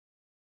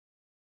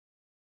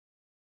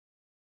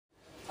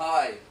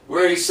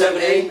We're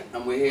E17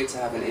 and we're here to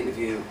have an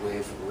interview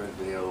with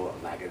Reveal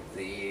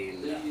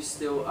Magazine. Do you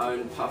still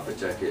own puffer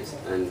jackets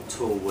and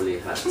tall woolly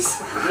hats?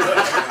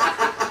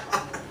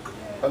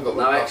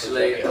 No,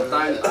 actually, I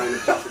don't own a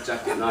puffer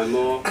jacket no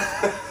more.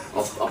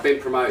 I've been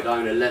promoted to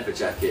own a leather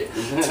jacket.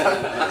 Tony's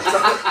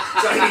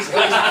got his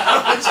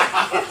puffer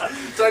jacket.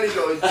 Tony's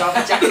got his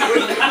puffer jacket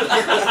with him.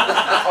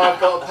 I've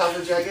got a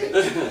puffer jacket.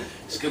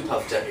 It's a good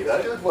puff jacket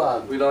though. Good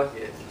one. We like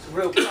it. It's a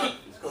real puff.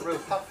 It's got real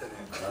puff in it.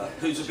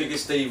 Who's the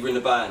biggest diva in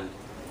the band?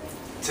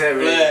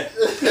 Terry. Blair.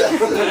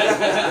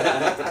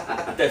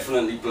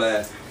 Definitely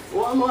Blair.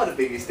 Why am I the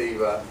biggest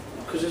diva?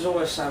 Because there's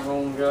always something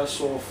wrong with your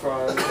sore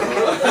throat.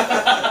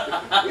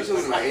 We're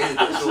talking about it,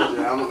 but sort of,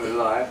 I'm not going to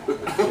lie.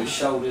 Your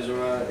shoulders are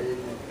hurting.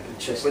 Your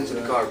chest Went to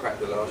the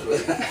chiropractor last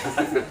week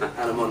and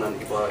I'm on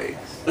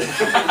antibiotics.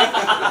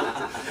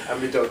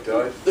 And my dog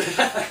died.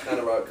 And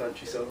I wrote a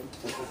country song.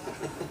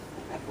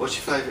 What's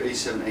your favourite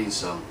E17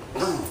 song?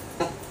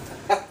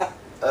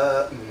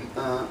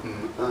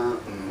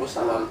 What's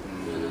that one?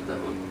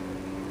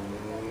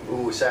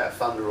 Oh, it's out of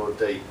Thunder or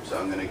Deep, so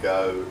I'm going to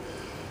go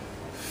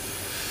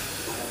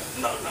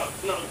No.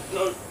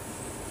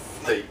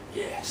 Deep.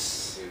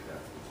 Yes.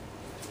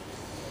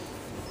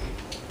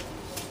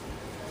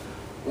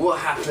 What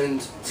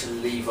happened to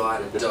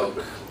Levi the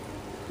dog?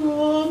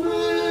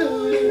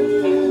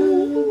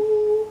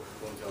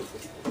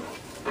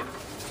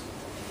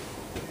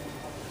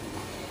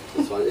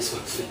 This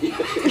one's for you.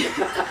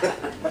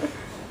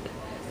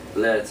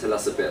 Blair, tell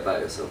us a bit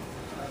about yourself.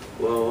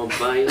 Well, I'm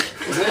vain.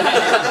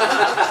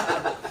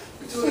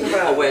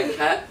 I wear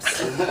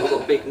caps. I've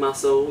got big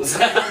muscles.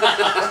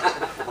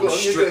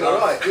 You're doing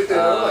alright. You're doing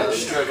alright.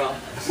 Stripper.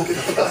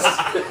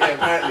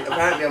 Yeah,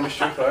 apparently I'm a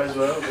stripper as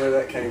well. Where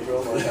that came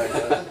from, I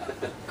don't know.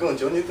 Go on,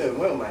 John. You're doing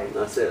well, mate.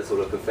 That's it. That's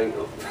all I can think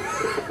of.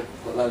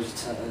 Got loads of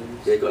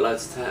tattoos. Yeah, got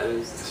loads of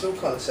tattoos. It's all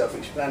kind of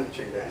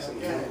self-explanatory there,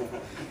 isn't it?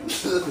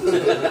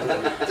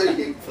 Do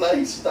you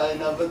play Stay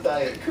Another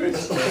Day at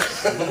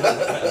Christmas?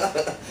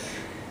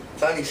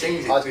 Tony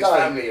sings it I to his don't.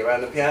 family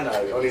around the piano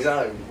on his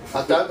own.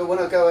 I don't, but when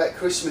I go out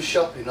Christmas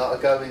shopping, like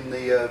I go in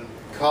the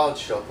card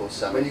shop or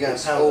something, When you go in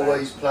it's Poundland?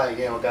 always playing,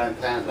 yeah, I go in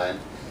Poundland,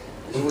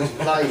 it's always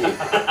playing.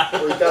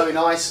 Or you go in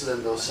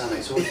Iceland or something,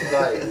 it's always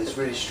playing, and it's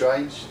really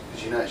strange,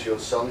 because you know it's your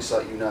song, it's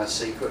like you know a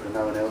secret that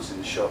no one else in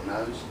the shop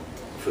knows.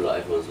 I feel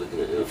like everyone's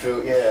looking at you.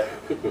 Yeah,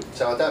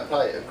 so I don't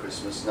play it at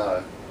Christmas,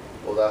 no.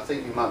 Although I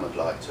think your mum would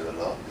like to a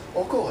lot.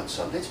 Oh, go on,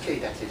 son, let's play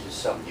that little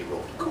song you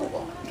wrote. Go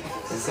on.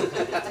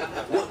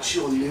 What's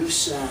your new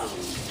sound?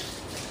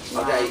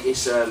 Okay,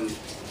 it's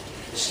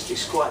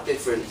quite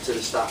different to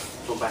the stuff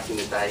from back in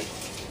the day.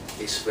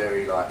 It's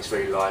very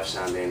live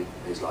sounding.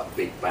 There's like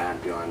big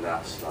band behind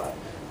us, like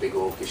big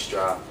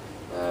orchestra.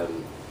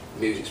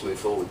 Music's moved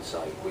forward,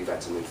 so we've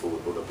had to move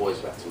forward. Or the boys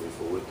have had to move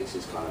forward. This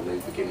is kind of a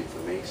new beginning for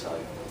me. So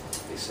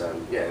it's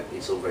yeah,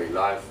 it's all very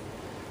live,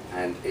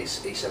 and it's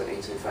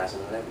E17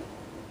 2011.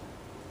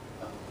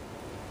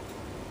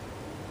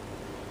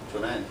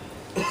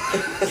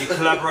 You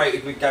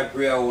collaborated with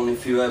Gabrielle on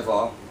If You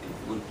Ever.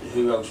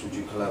 Who else would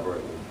you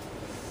collaborate with?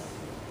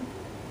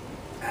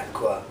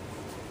 Aqua,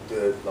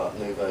 do a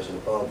new version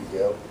of Barbie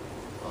Girl.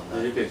 Oh, No,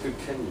 no. you'd be a good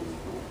Kenyan.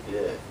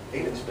 Yeah.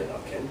 He looks a bit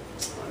like Ken.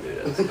 I knew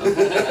that.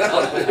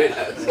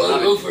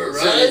 Wanna go for a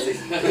ride?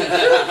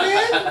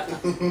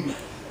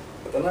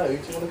 I don't know, who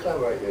do you want to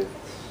collaborate with?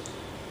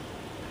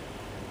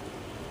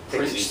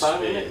 Prince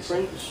Spears.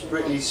 Prince?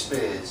 Britney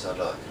Spears I'd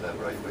like to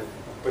collaborate with.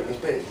 Britney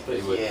Spears?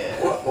 Yeah.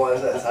 Why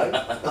is that so?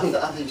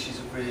 I think she's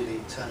a really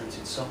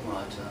talented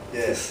songwriter.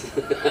 Yes.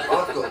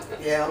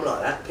 Yeah, I'm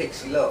like that.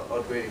 Pixie Lot,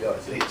 I'd really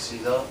like to. Pixie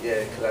Lot.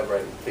 Yeah,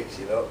 collaborate with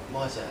Pixie Lot.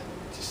 Why is that?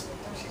 Just,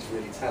 she's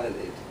really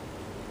talented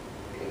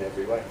in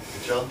every way.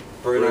 John?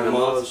 Bruno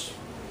Mars.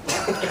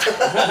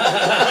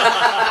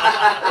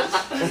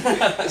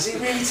 Is he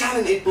really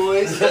talented,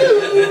 boys?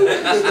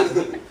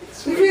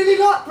 We really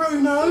like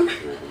Bruno.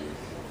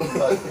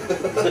 Really,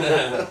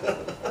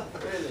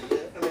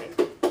 yeah.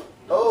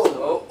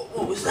 Oh,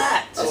 What was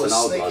that? that's an a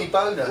old sneaky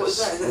bonus. What was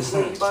that? Is that a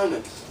sneaky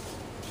bonus?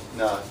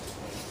 No.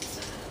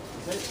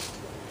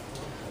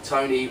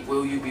 Tony,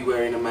 will you be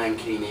wearing a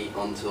mankini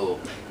on tour?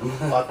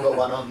 I've got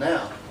one on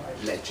now.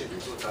 Legend.